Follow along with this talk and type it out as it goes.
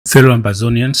Fellow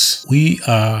Ambazonians, we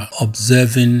are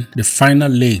observing the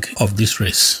final leg of this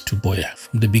race to Buea.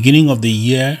 From the beginning of the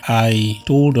year, I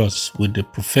told us with the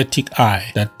prophetic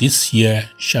eye that this year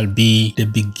shall be the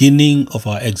beginning of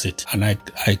our exit. And I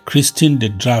christened the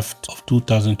draft of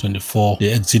 2024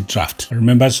 the exit draft. I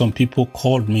remember some people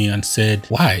called me and said,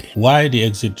 why? Why the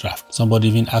exit draft? Somebody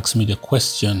even asked me the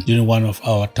question during one of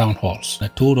our town halls. I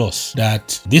told us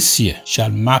that this year shall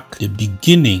mark the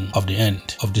beginning of the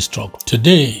end of the struggle.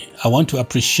 Today, I want to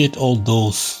appreciate all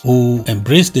those who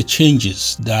embrace the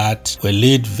changes that were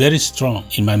laid very strong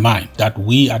in my mind that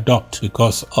we adopt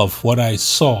because of what I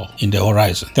saw in the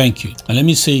horizon. Thank you. And let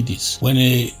me say this. When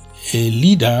a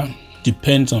leader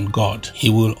depends on God,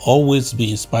 he will always be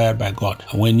inspired by God.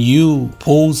 And when you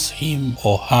oppose him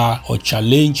or her or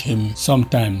challenge him,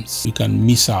 sometimes you can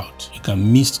miss out. You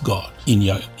can miss God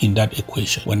in that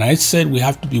equation. When I said we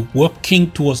have to be working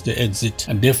towards the exit,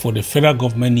 and therefore the federal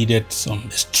government needed some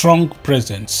strong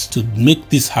presence to make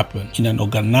this happen in an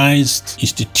organized,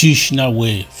 institutional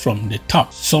way from the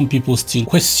top. Some people still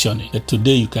question it, but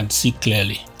today you can see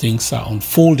clearly things are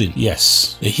unfolding.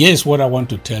 Yes. Here's what I want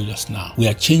to tell us now. We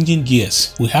are changing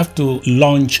gears. We have to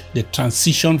launch the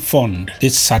transition fund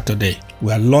this Saturday.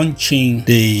 We are launching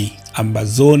the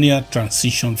Ambazonia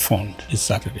Transition Fund this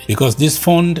Saturday because this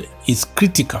fund is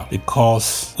critical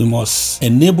because we must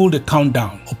enable the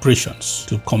countdown operations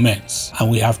to commence, and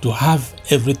we have to have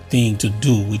everything to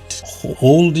do with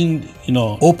holding,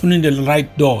 opening the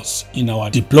right doors in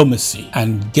our diplomacy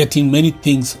and getting many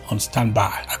things on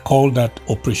standby. I call that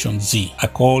Operation Z. I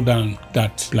call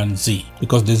that Plan Z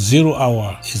because the 0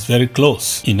 hour is very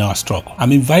close in our struggle.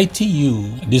 I'm inviting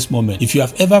you at this moment, if you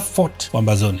have ever fought for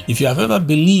Ambazonia, if you have ever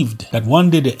believed that one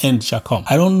day the end shall come,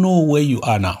 I don't know where you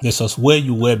are now versus where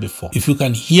you were before. If you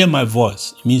can hear my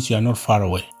voice, it means you are not far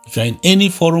away. If you are in any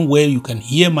forum where you can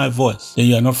hear my voice, then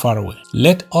you are not far away.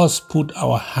 Let us put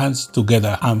our hands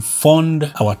together and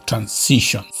fund our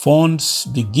transition. Funds,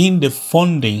 begin the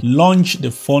funding, launch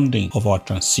the funding of our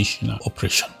transitional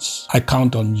operations. I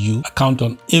count on you. I count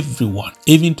on everyone,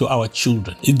 even to our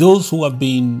children. Those who have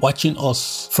been watching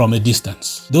us from a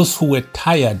distance, those who were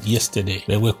tired yesterday,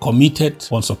 they were committed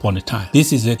once upon a time.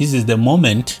 This is the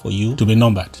moment for you to be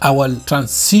numbered. Our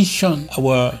transition,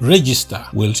 our register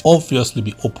will obviously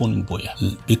be open in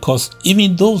Buea, because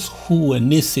even those who were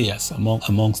naysayers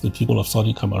amongst the people of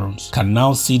Southern Cameroon can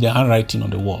now see the handwriting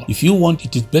on the wall. If you want,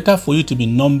 it is better for you to be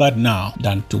numbered now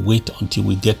than to wait until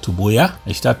we get to Buea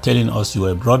and start telling us you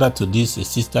were a brother to this, a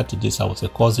sister to this, I was a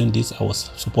cousin this, I was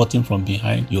supporting from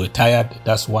behind, you were tired,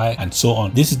 that's why, and so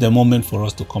on. This is the moment for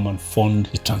us to come and fund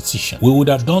the transition. We would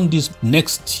have done this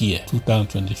next year,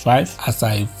 2025, as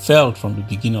I felt from the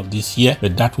beginning of this year,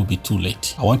 but that will be too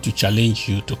late. I want to challenge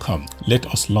you to come. Let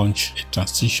us launch a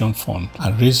transition fund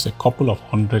and raise a couple of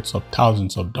hundreds of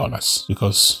thousands of dollars,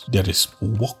 because there is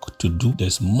work to do.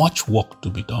 There's much work to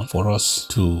be done for us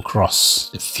to cross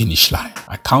the finish line.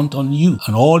 I count on you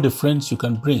and all the friends you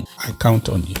can bring. I count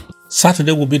on you.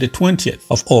 Saturday will be the 20th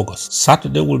of August.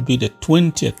 Saturday will be the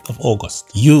 20th of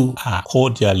August. You are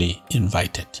cordially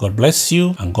invited. God bless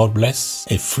you and God bless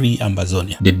a free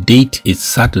Ambazonia. The date is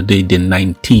Saturday, the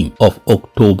 19th of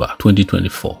October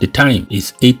 2024. The time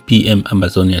is 8 p.m.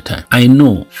 Ambazonia time. I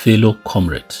know, fellow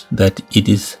comrades, that it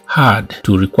is hard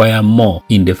to require more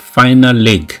in the final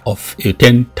leg of a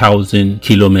 10,000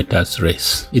 kilometers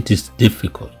race. It is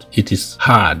difficult. It is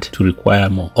hard to require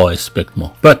more or expect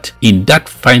more. But in that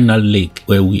final leg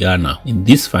where we are now, in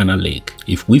this final leg,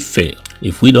 if we fail,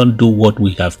 if we don't do what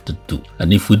we have to do,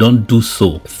 and if we don't do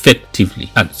so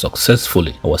effectively and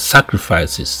successfully, our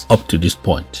sacrifices up to this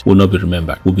point will not be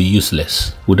remembered, will be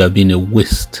useless, would have been a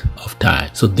waste of time.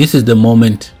 So this is the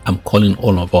moment I'm calling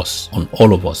all of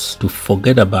us, to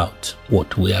forget about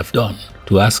what we have done,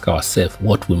 to ask ourselves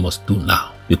what we must do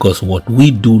now. Because what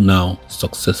we do now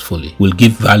successfully will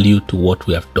give value to what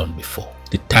we have done before.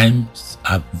 The times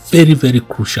are very, very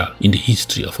crucial in the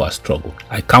history of our struggle.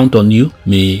 I count on you.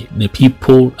 May the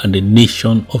people and the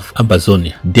nation of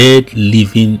Ambazonia, dead,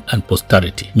 living, and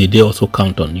posterity, may they also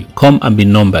count on you. Come and be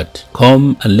numbered.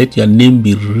 Come and let your name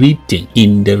be written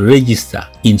in the register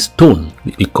in stone,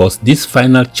 because this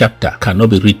final chapter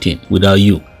cannot be written without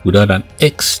you, without an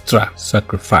extra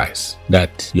sacrifice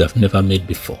that you have never made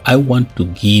before. I want to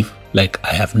give like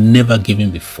I have never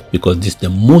given before, because this is the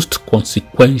most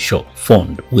consequential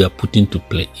fund we are putting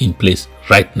in place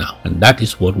right now, and that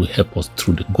is what will help us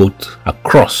through the growth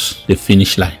across the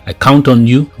finish line. I count on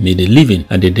you. May the living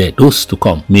and the dead, those to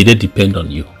come, may they depend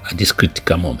on you at this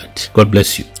critical moment. God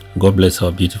bless you. God bless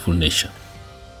our beautiful nation.